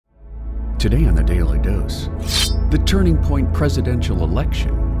Today on the Daily Dose, the turning point presidential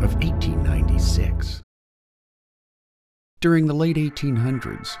election of 1896. During the late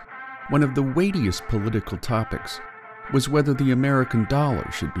 1800s, one of the weightiest political topics was whether the American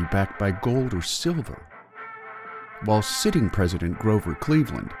dollar should be backed by gold or silver. While sitting President Grover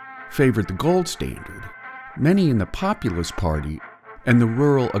Cleveland favored the gold standard, many in the Populist Party and the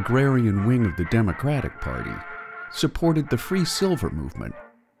rural agrarian wing of the Democratic Party supported the free silver movement.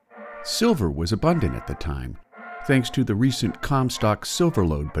 Silver was abundant at the time, thanks to the recent Comstock Silver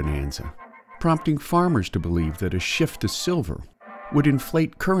Lode Bonanza, prompting farmers to believe that a shift to silver would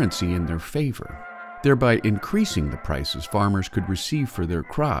inflate currency in their favor, thereby increasing the prices farmers could receive for their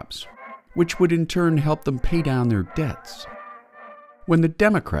crops, which would in turn help them pay down their debts. When the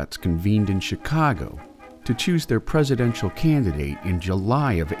Democrats convened in Chicago to choose their presidential candidate in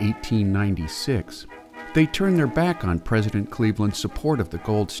July of 1896, they turned their back on President Cleveland's support of the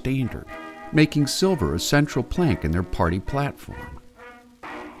gold standard, making silver a central plank in their party platform.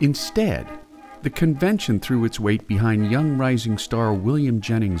 Instead, the convention threw its weight behind young rising star William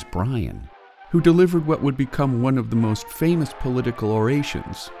Jennings Bryan, who delivered what would become one of the most famous political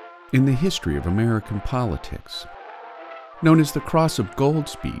orations in the history of American politics. Known as the Cross of Gold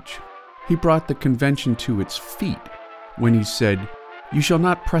speech, he brought the convention to its feet when he said, "You shall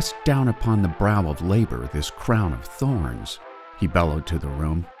not press down upon the brow of labor this crown of thorns," he bellowed to the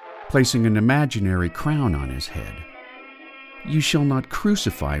room, placing an imaginary crown on his head. "You shall not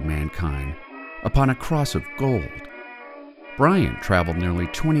crucify mankind upon a cross of gold." Bryan traveled nearly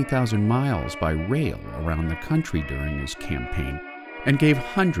 20,000 miles by rail around the country during his campaign and gave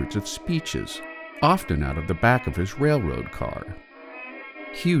hundreds of speeches, often out of the back of his railroad car.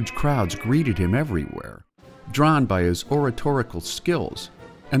 Huge crowds greeted him everywhere, drawn by his oratorical skills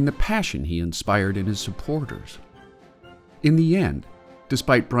and the passion he inspired in his supporters. In the end,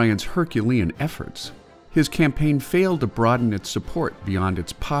 despite Bryan's Herculean efforts, his campaign failed to broaden its support beyond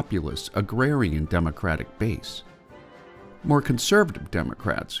its populist, agrarian Democratic base. More conservative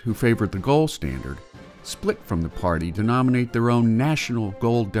Democrats who favored the gold standard split from the party to nominate their own national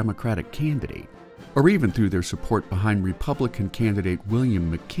gold Democratic candidate, or even threw their support behind Republican candidate William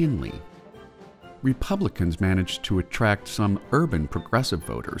McKinley. Republicans managed to attract some urban progressive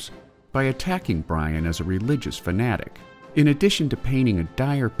voters by attacking Bryan as a religious fanatic, in addition to painting a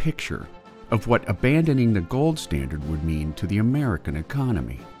dire picture of what abandoning the gold standard would mean to the American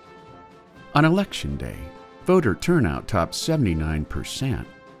economy. On Election Day, voter turnout topped 79%,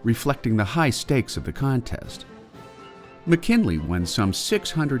 reflecting the high stakes of the contest. McKinley won some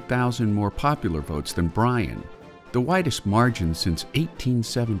 600,000 more popular votes than Bryan, the widest margin since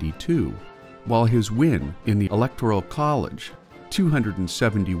 1872, while his win in the Electoral College,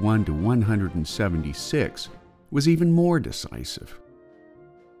 271 to 176, was even more decisive.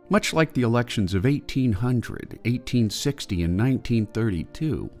 Much like the elections of 1800, 1860, and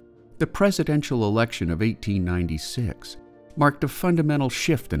 1932, the presidential election of 1896 marked a fundamental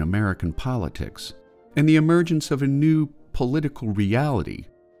shift in American politics and the emergence of a new political reality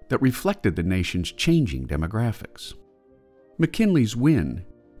that reflected the nation's changing demographics. McKinley's win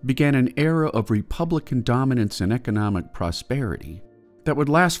began an era of Republican dominance and economic prosperity that would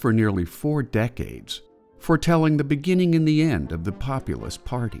last for nearly 4 decades, foretelling the beginning and the end of the Populist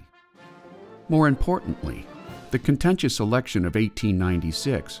Party. More importantly, the contentious election of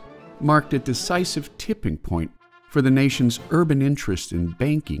 1896 marked a decisive tipping point for the nation's urban interest in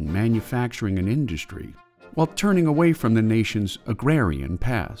banking, manufacturing, and industry, while turning away from the nation's agrarian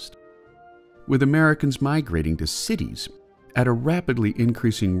past. With Americans migrating to cities at a rapidly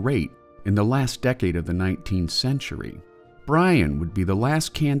increasing rate in the last decade of the 19th century, Bryan would be the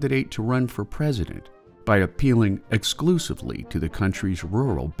last candidate to run for president by appealing exclusively to the country's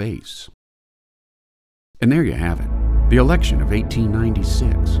rural base. And there you have it, the election of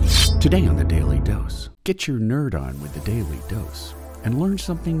 1896. Today on the Daily Dose, get your nerd on with the Daily Dose and learn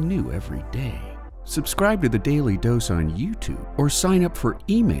something new every day. Subscribe to the Daily Dose on YouTube or sign up for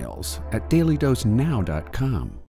emails at dailydosenow.com.